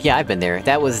thing. Yeah, I've been there.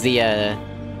 That was the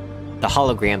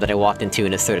hologram that I walked into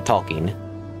and it started talking.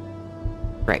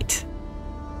 Right.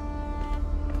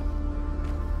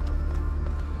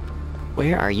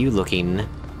 Where are you looking?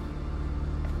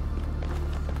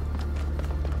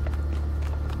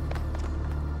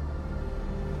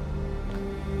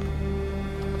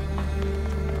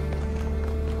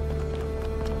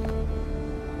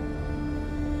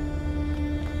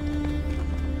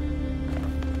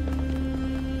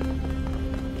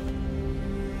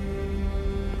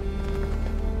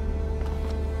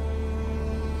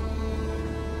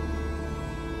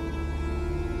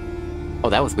 Oh,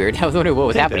 that was weird. I was wondering what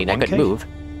was happening. I couldn't move.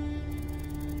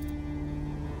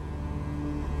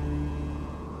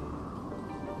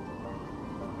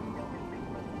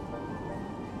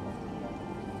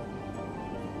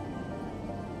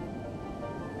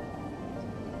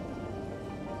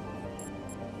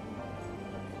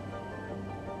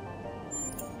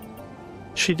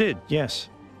 She did, yes.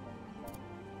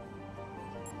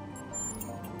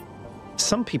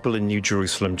 Some people in New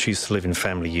Jerusalem choose to live in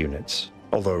family units,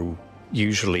 although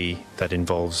usually that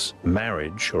involves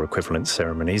marriage or equivalent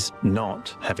ceremonies,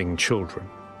 not having children.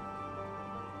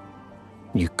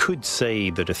 You could say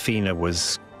that Athena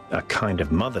was a kind of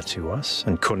mother to us,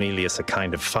 and Cornelius a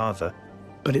kind of father,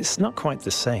 but it's not quite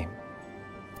the same.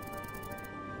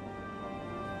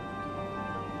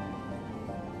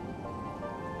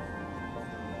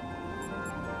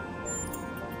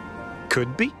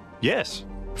 Could be, yes,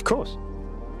 of course.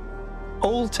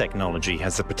 All technology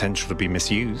has the potential to be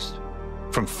misused.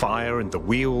 From fire and the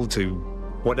wheel to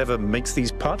whatever makes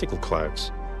these particle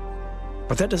clouds.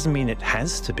 But that doesn't mean it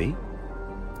has to be.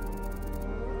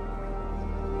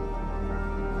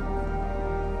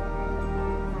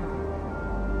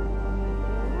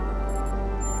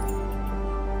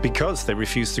 Because they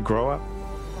refused to grow up.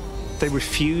 They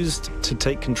refused to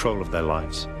take control of their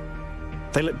lives.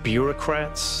 They let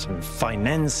bureaucrats and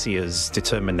financiers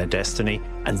determine their destiny,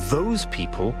 and those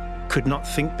people could not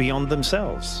think beyond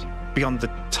themselves. Beyond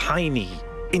the tiny,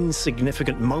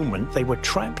 insignificant moment they were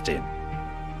trapped in.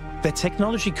 Their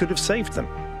technology could have saved them,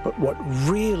 but what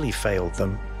really failed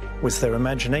them was their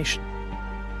imagination.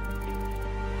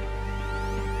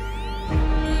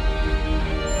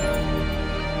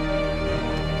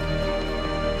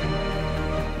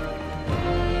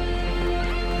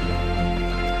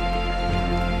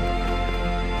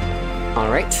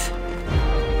 All right.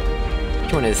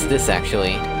 Which one is this,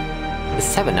 actually? Does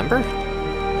this have a number?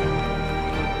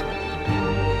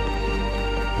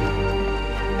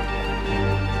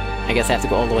 I guess I have to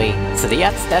go all the way... So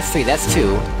that's 3, that's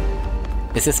 2.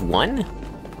 Is this 1? I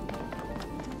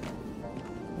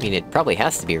mean, it probably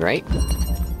has to be, right?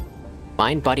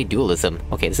 Mind-body dualism.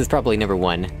 Okay, this is probably number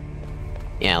 1.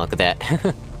 Yeah, look at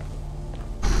that.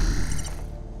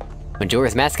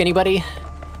 Majora's Mask, anybody?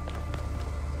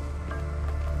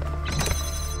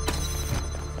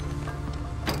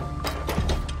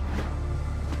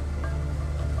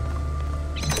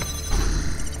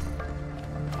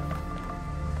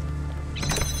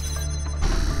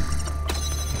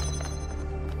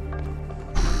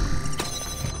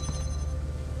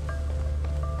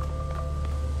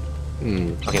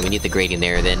 Okay, we need the grating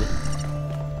there, then.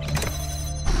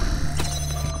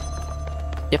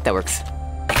 Yep, that works.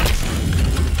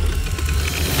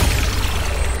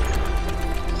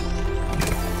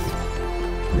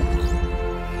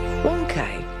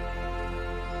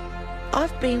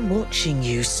 I've been watching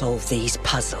you solve these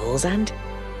puzzles, and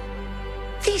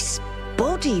this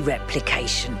body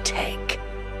replication tech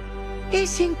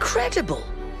is incredible.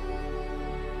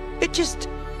 It just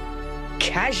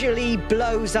casually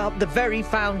blows up the very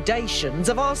foundations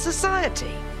of our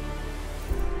society.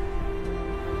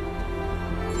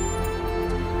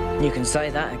 You can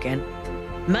say that again.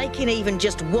 Making even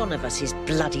just one of us is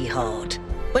bloody hard.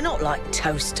 We're not like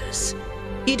toasters.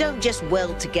 You don't just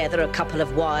weld together a couple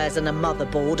of wires and a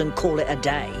motherboard and call it a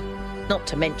day. Not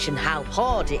to mention how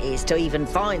hard it is to even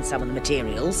find some of the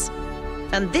materials.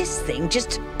 And this thing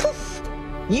just, poof,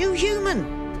 new human.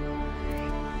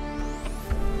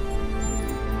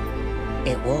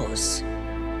 It was.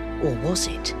 Or was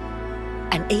it?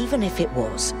 And even if it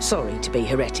was, sorry to be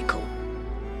heretical,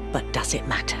 but does it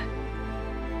matter?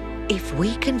 If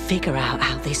we can figure out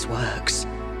how this works,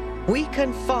 we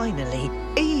can finally,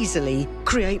 easily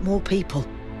create more people.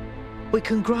 We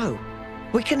can grow.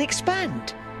 We can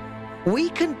expand.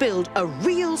 We can build a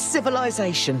real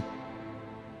civilization.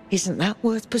 Isn't that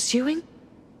worth pursuing?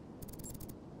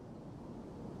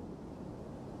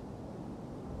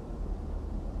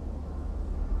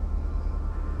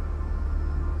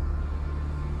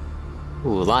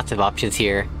 Ooh, lots of options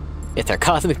here. It's our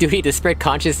cosmic duty to spread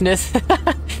consciousness.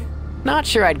 Not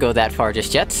sure I'd go that far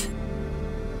just yet.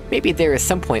 Maybe there is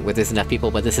some point where there's enough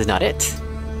people, but this is not it.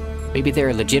 Maybe there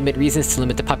are legitimate reasons to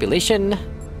limit the population.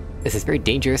 This is very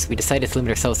dangerous. We decided to limit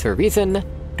ourselves for a reason. I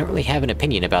don't really have an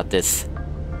opinion about this.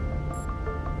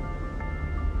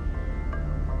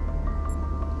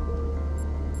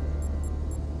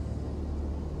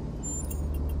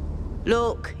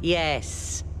 Look,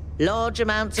 yes. Large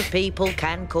amounts of people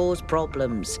can cause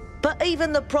problems. But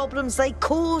even the problems they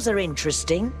cause are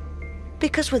interesting.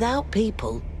 Because without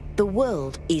people, the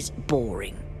world is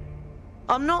boring.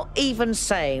 I'm not even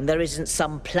saying there isn't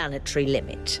some planetary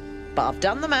limit, but I've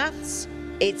done the maths.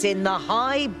 It's in the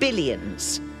high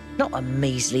billions, not a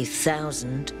measly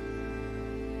 1,000.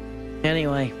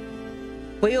 Anyway,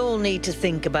 we all need to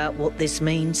think about what this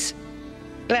means.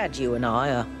 Glad you and I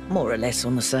are more or less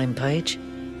on the same page.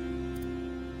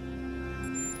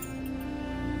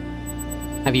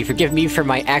 Have you forgiven me for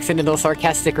my accidental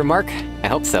sarcastic remark? I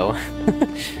hope so.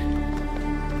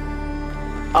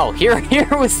 Oh, here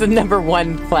was the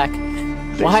 #1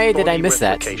 plaque. Why did I miss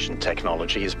that? This body replication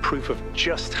technology is proof of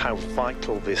just how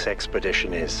vital this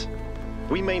expedition is.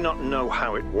 We may not know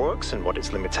how it works and what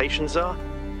its limitations are,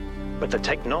 but the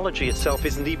technology itself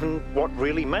isn't even what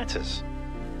really matters.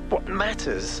 What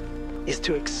matters is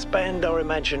to expand our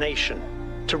imagination,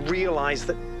 to realize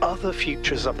that other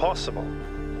futures are possible.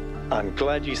 I'm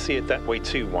glad you see it that way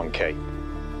too, 1K.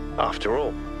 After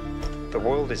all, the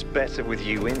world is better with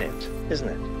you in it, isn't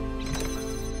it?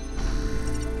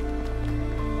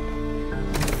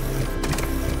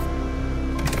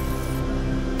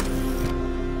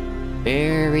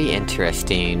 Very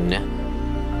interesting.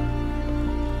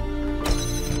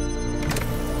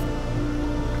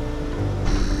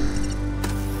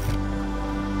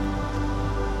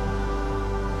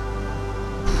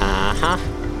 Uh-huh.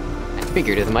 I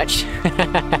figured as much.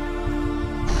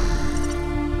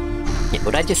 Yeah,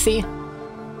 what'd I just see?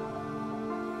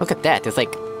 Look at that, there's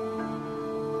like...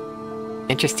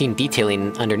 interesting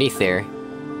detailing underneath there.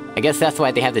 I guess that's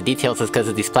why they have the details, is because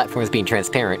of these platforms being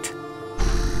transparent.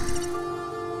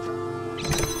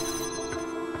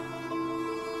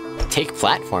 Take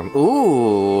platform.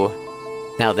 Ooh!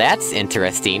 Now that's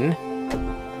interesting.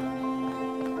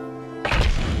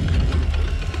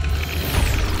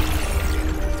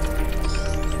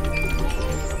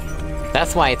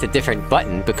 That's why it's a different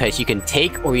button, because you can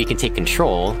take or you can take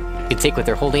control. You can take what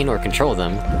they're holding or control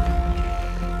them.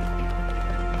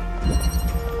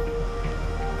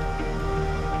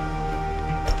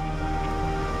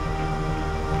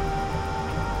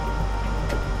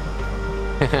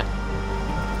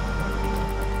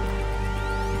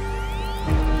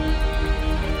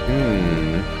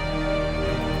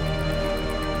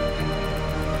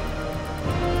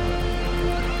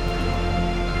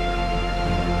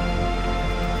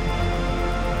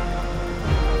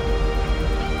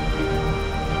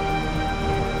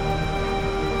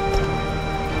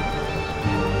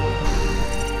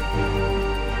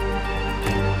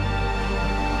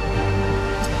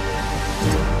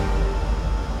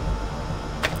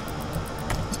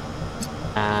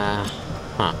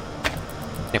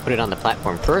 Can I put it on the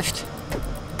platform first?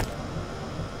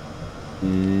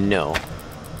 No.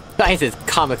 Size is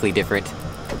comically different.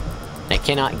 I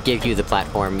cannot give you the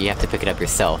platform, you have to pick it up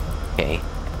yourself. Okay.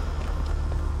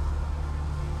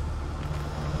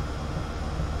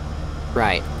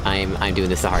 Right, I'm doing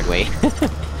this the hard way.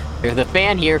 There's a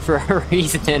fan here for a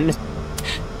reason.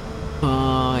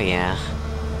 Oh, yeah.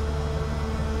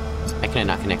 Why can I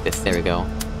not connect this? There we go.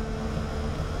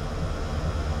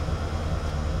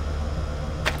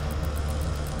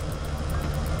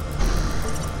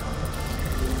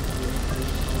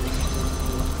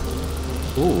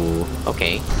 Ooh,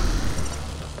 okay.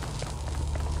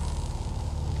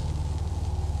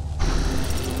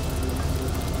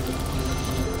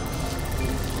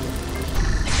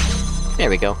 There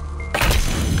we go.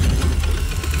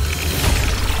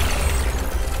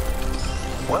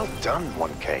 Well done,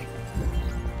 1K.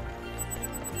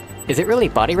 Is it really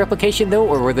body replication, though,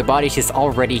 or were the bodies just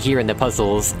already here in the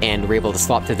puzzles, and we're able to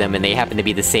swap to them and they happen to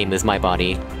be the same as my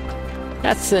body?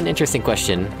 That's an interesting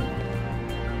question.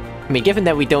 I mean, given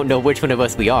that we don't know which one of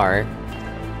us we are,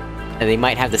 and they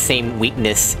might have the same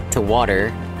weakness to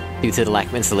water due to the lack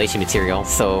of insulation material,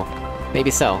 so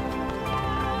maybe so.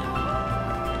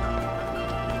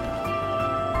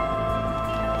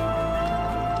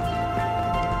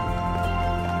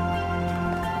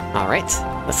 Alright,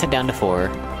 let's head down to 4.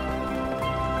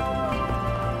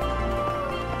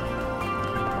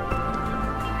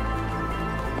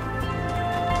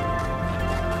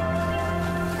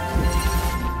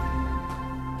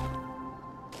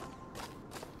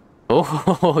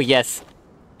 Oh, yes!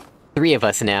 3 of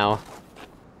us now.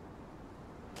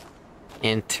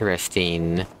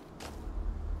 Interesting.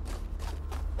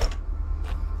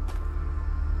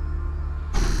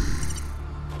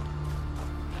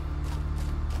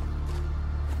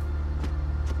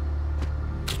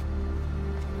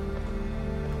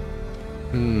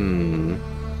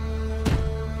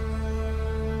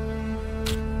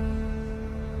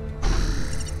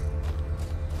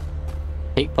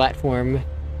 Take platform.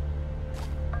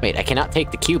 Wait, I cannot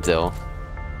take the cube, though. Is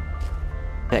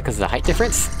that because of the height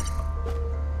difference?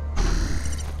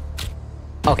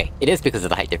 Okay, it is because of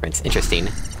the height difference. Interesting.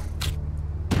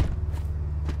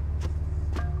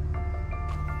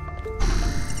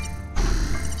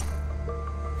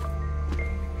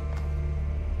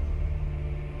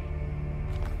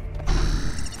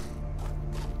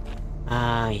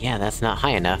 Yeah, that's not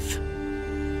high enough.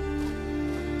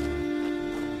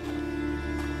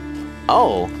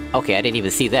 Oh! Okay, I didn't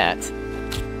even see that.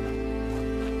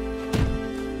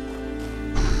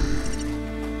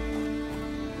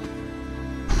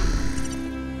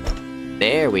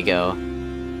 There we go.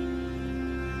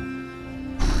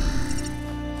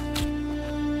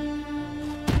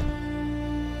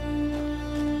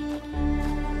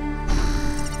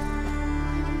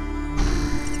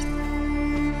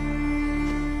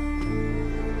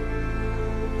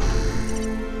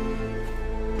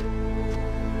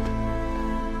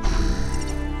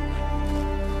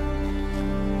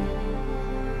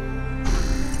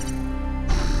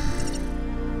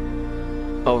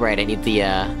 Oh right, I need the,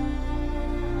 yeah,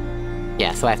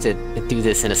 so I have to do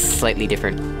this in a slightly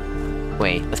different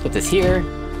way. Let's put this here.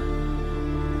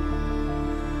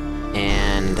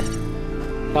 And...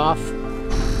 off.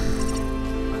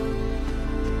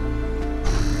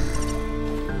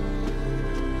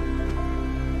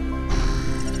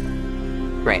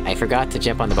 Right, I forgot to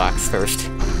jump on the box first.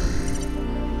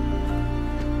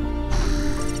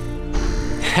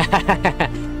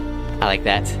 I like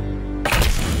that.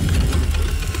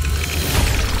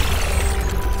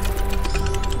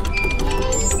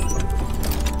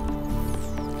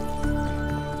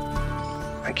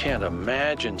 I can't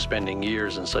imagine spending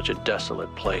years in such a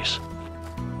desolate place.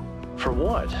 For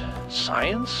what?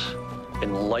 Science?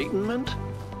 Enlightenment?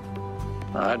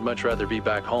 I'd much rather be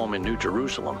back home in New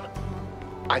Jerusalem.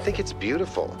 I think it's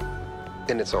beautiful,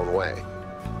 in its own way.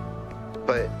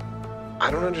 But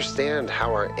I don't understand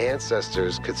how our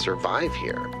ancestors could survive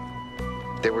here.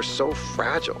 They were so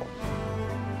fragile.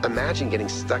 Imagine getting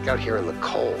stuck out here in the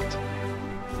cold.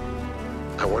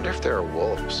 I wonder if there are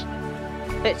wolves.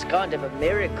 It's kind of a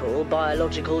miracle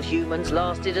biological humans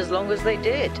lasted as long as they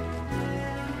did.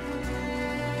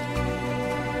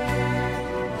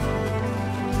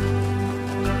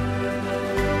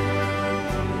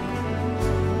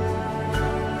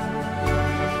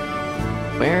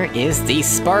 Where is the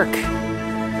spark?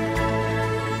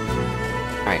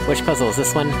 Alright, which puzzle is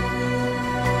this one?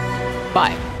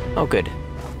 5. Oh, good.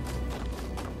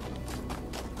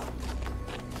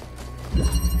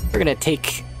 We're gonna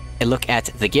take a look at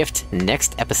the gift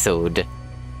next episode.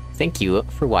 Thank you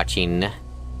for watching.